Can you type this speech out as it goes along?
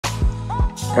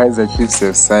Kaizer Chiefs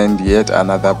have signed yet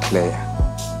another player.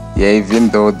 Yeah, even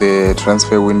though the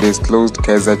transfer window is closed,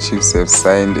 Kaizer Chiefs have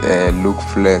signed Luke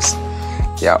Fleurs.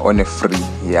 Yeah, on a free.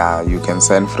 Yeah, you can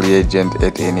sign free agent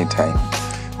at any time.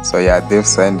 So yeah, they've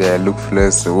signed Luke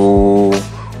Fleurs, who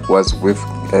was with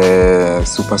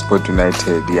Supersport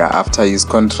United. Yeah, after his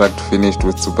contract finished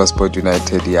with Supersport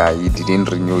United, yeah, he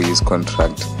didn't renew his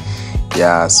contract.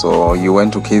 Yeah, so he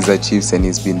went to Kaizer Chiefs and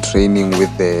he's been training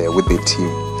with the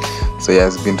team. So he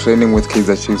has been training with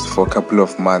Kaizer Chiefs for a couple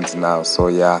of months now. So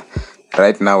yeah,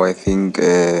 right now I think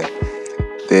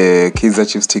the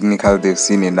Kaizer Chiefs technical, they've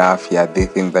seen enough. Yeah, they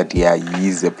think that yeah, he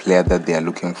is a player that they are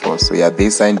looking for. So yeah,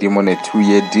 they signed him on a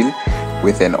 2-year deal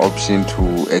with an option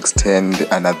to extend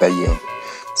another year.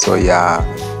 So yeah,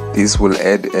 this will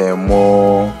add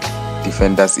more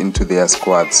defenders into their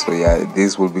squad. So yeah,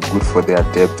 this will be good for their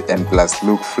depth. And plus,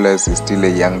 Luke Fleurs is still a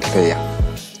young player.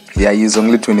 Yeah, he's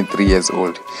only 23 years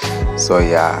old. So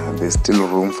yeah, there's still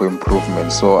room for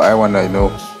improvement. So I want to know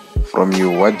from you,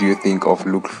 what do you think of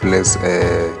Luke Fleurs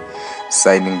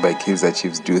signing by Kaizer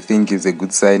Chiefs? Do you think it's a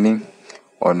good signing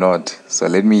or not? So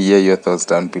let me hear your thoughts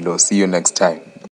down below. See you next time.